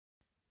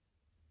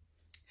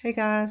Hey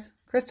guys,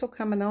 Crystal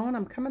coming on.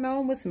 I'm coming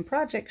on with some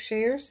project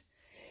shares.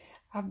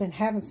 I've been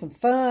having some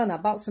fun. I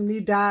bought some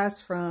new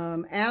dies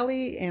from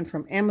Ally and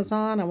from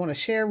Amazon. I want to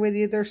share with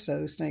you. They're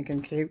so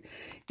stinking cute.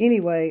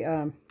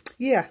 Anyway,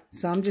 yeah,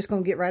 so I'm just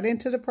going to get right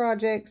into the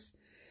projects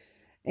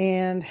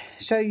and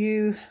show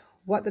you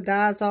what the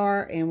dies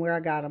are and where I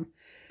got them.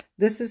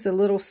 This is a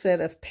little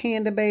set of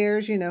panda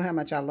bears. You know how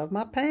much I love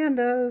my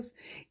pandas.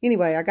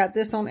 Anyway, I got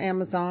this on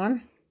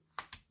Amazon.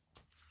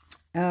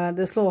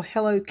 This little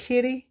Hello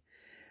Kitty.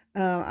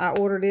 I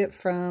ordered it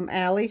from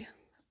Ally.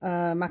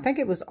 I think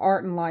it was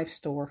Art and Life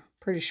store,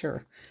 pretty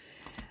sure.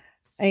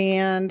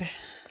 And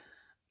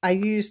I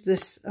used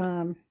this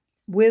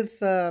with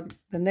the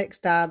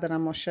next die that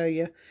I'm going to show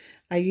you.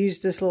 I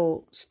used this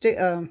little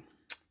stamp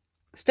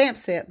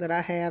set that I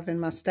have in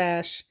my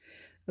stash.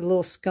 The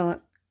little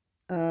skunk.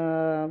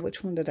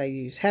 Which one did I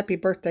use? Happy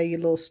Birthday, You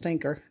Little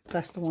Stinker.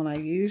 That's the one I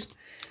used.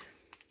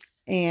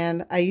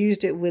 And I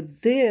used it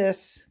with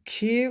this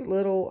cute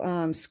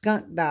little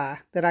skunk die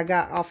that I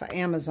got off of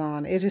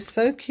Amazon. It is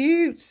so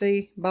cute.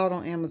 See, bought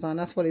on Amazon.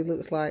 That's what he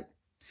looks like.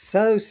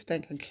 So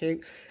stinking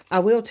cute. I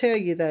will tell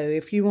you, though,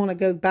 if you want to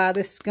go buy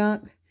this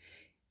skunk,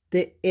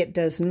 that it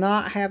does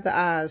not have the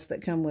eyes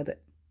that come with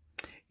it.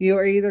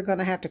 You're either going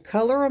to have to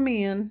color them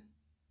in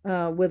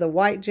with a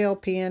white gel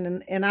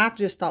pen. And I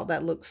just thought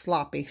that looked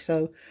sloppy.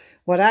 So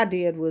what I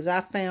did was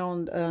I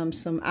found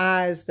some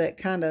eyes that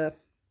kind of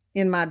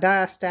in my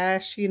die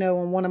stash, you know,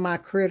 on one of my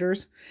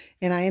critters,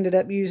 and I ended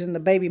up using the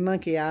baby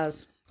monkey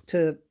eyes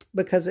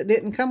because it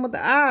didn't come with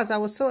the eyes. I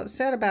was so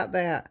upset about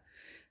that.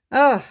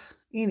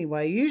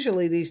 Anyway,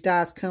 usually these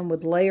dies come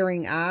with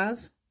layering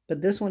eyes,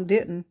 but this one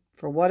didn't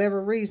for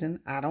whatever reason.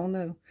 I don't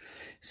know.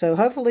 So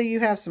hopefully you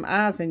have some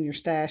eyes in your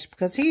stash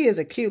because he is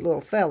a cute little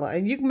fella,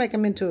 and you can make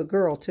him into a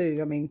girl too.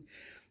 I mean,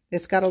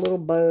 it's got a little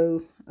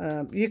bow.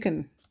 You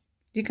can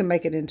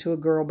make it into a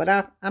girl, but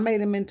I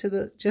made him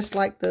into just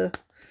like the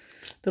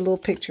little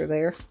picture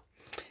there.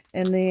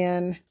 And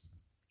then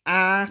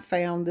I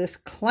found this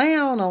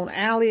clown on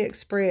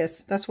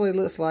AliExpress. That's what he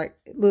looks like.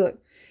 Look,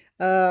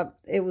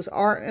 it was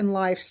Art and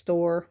Life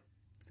store,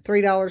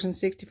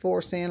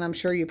 $3.64. I'm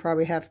sure you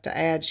probably have to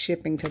add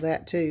shipping to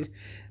that too.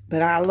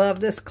 But I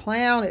love this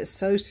clown. It's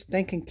so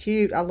stinking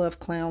cute. I love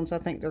clowns. I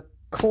think they're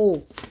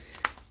cool.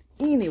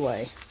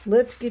 Anyway,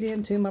 let's get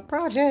into my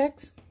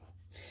projects.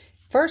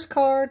 First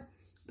card,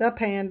 the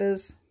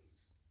pandas.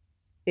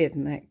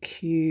 Isn't that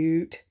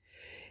cute?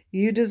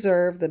 You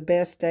deserve the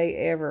best day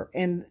ever.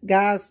 And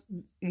guys,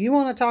 you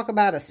want to talk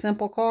about a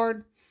simple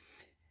card?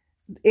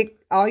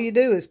 All you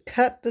do is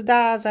cut the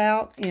dies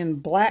out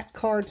in black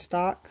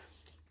cardstock.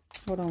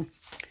 Hold on.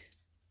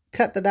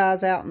 Cut the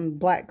dies out in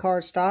black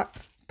cardstock.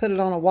 Put it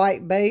on a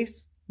white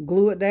base.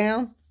 Glue it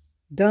down.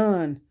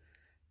 Done.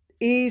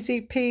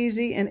 Easy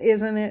peasy. And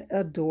isn't it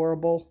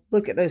adorable?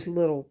 Look at those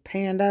little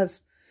pandas.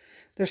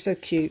 They're so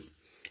cute.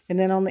 And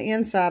then on the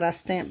inside, I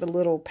stamped a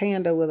little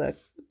panda with a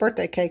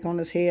birthday cake on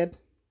his head.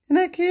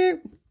 Isn't that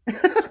cute?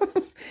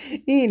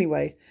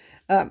 Anyway,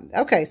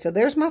 okay, so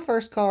there's my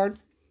first card.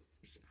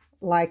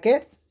 Like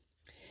it.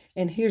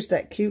 And here's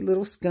that cute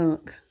little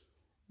skunk.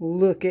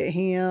 Look at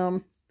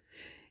him.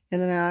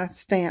 And then I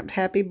stamped,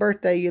 Happy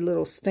Birthday, You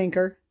Little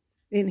Stinker.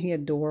 Isn't he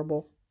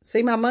adorable?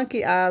 See, my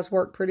monkey eyes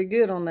work pretty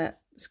good on that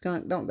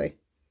skunk, don't they?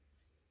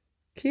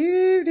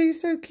 Cute.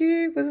 He's so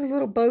cute with his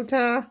little bow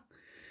tie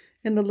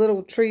and the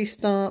little tree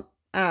stump.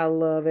 I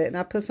love it. And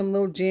I put some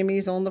little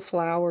jimmies on the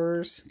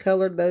flowers.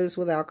 Colored those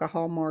with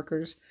alcohol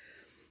markers.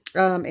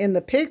 In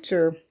the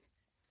picture,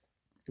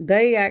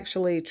 they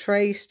actually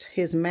traced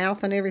his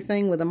mouth and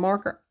everything with a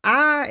marker.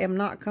 I am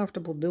not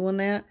comfortable doing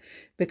that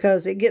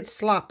because it gets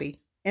sloppy.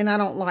 And I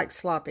don't like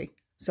sloppy.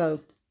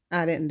 So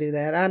I didn't do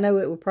that. I know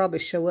it would probably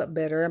show up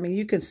better. I mean,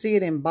 you can see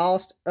it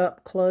embossed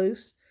up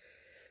close.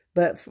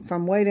 But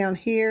from way down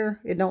here,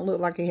 it don't look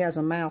like he has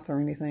a mouth or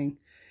anything.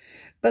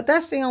 But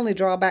that's the only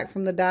drawback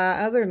from the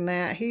die. Other than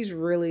that, he's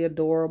really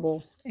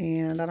adorable.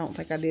 And I don't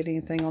think I did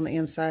anything on the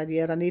inside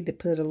yet. I need to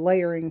put a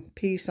layering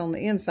piece on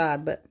the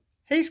inside. But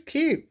he's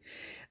cute.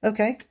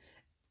 Okay.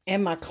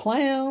 And my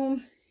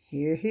clown,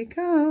 here he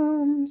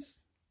comes.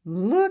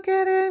 Look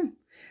at him.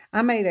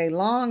 I made a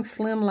long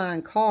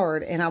slimline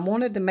card. And I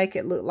wanted to make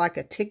it look like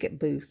a ticket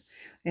booth.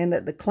 And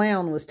that the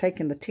clown was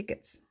taking the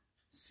tickets.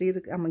 See,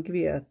 I'm going to give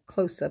you a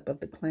close-up of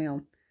the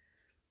clown.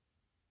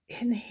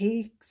 Isn't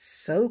he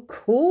so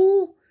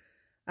cool?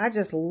 I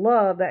just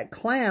love that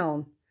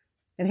clown.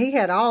 And he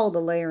had all the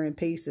layering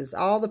pieces.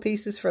 All the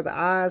pieces for the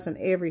eyes and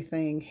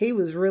everything. He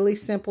was really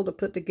simple to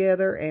put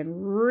together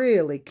and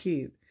really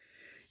cute.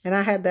 And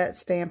I had that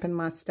stamp in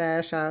my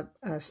stash. I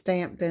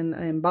stamped and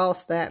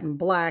embossed that in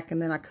black.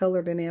 And then I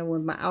colored it in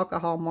with my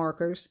alcohol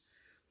markers.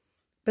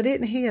 But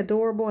isn't he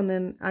adorable? And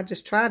then I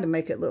just tried to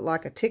make it look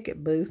like a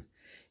ticket booth.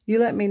 You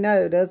let me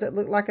know. Does it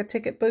look like a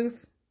ticket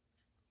booth?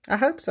 I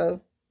hope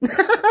so.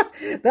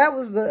 that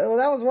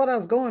was what I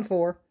was going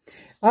for.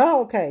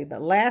 Oh, okay, but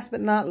last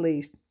but not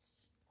least,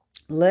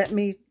 let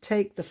me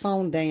take the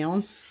phone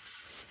down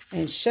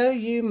and show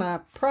you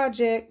my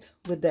project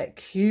with that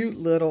cute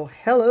little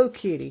Hello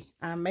Kitty.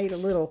 I made a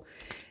little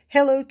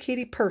Hello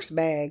Kitty purse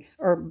bag.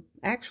 Or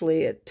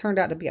actually, it turned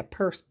out to be a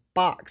purse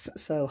box.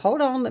 So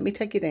hold on, let me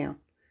take you down.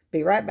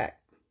 Be right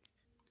back.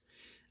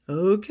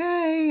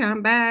 Okay,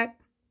 I'm back.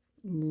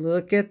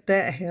 Look at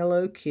that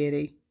Hello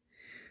Kitty.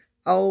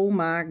 Oh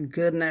my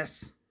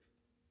goodness.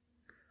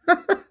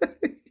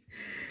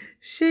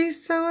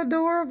 She's so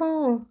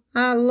adorable.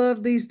 I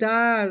love these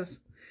dies.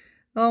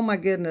 Oh my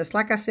goodness.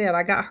 Like I said,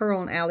 I got her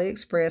on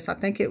AliExpress. I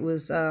think it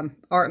was Art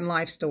and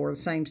Life store, the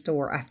same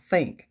store, I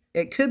think.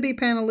 It could be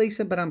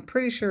Panalisa, but I'm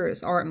pretty sure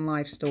it's Art and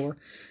Life store.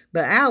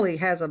 But Ali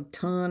has a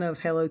ton of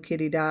Hello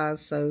Kitty dies.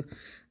 So,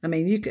 I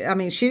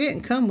mean, she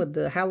didn't come with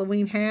the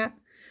Halloween hat,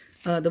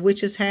 the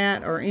witch's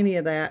hat, or any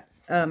of that.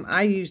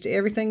 I used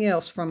everything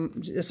else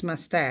from just my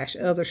stash,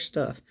 other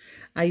stuff.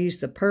 I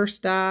used the purse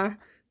die,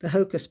 the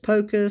Hocus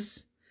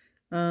Pocus,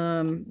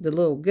 the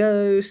little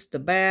ghost, the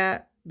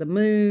bat, the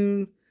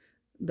moon,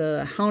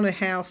 the haunted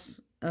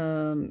house,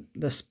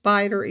 the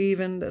spider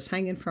even that's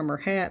hanging from her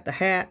hat, the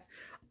hat.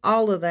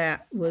 All of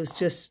that was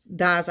just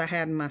dies I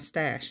had in my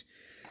stash.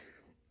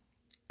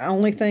 The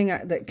only thing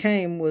that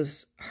came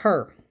was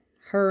her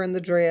and the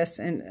dress.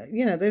 And,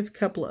 you know, there's a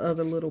couple of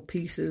other little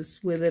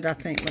pieces with it, I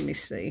think. Let me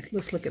see.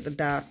 Let's look at the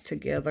die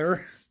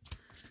together.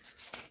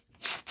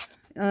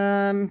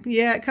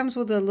 Yeah, it comes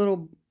with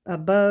a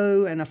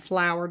bow and a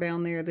flower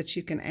down there that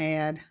you can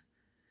add.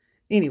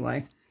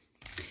 Anyway,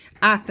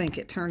 I think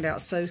it turned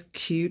out so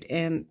cute.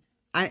 And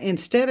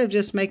instead of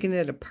just making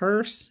it a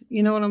purse,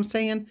 you know what I'm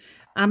saying?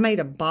 I made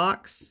a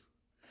box.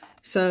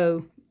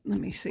 So let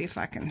me see if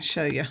I can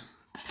show you.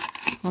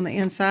 On the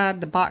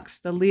inside, the box,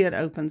 the lid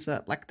opens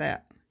up like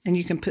that. And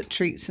you can put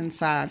treats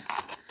inside.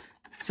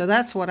 So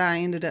that's what I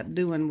ended up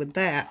doing with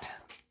that.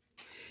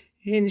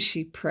 Isn't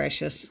she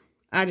precious?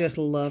 I just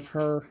love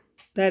her.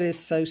 That is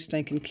so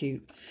stinking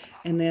cute.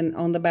 And then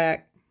on the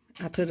back,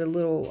 I put a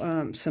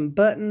little, some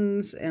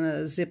buttons and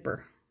a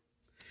zipper.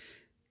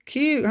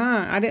 Cute,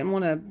 huh? I didn't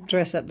want to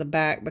dress up the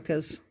back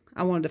because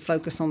I wanted to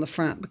focus on the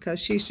front because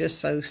she's just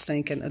so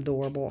stinking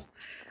adorable.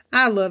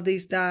 I love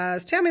these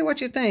dies. Tell me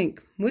what you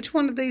think. Which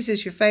one of these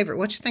is your favorite?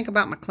 What you think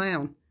about my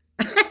clown?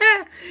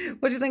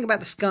 What do you think about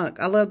the skunk?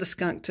 I love the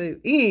skunk too.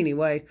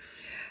 Anyway,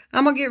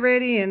 I'm going to get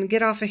ready and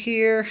get off of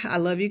here. I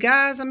love you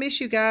guys. I miss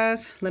you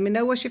guys. Let me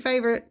know what's your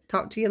favorite.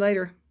 Talk to you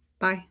later.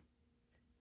 Bye.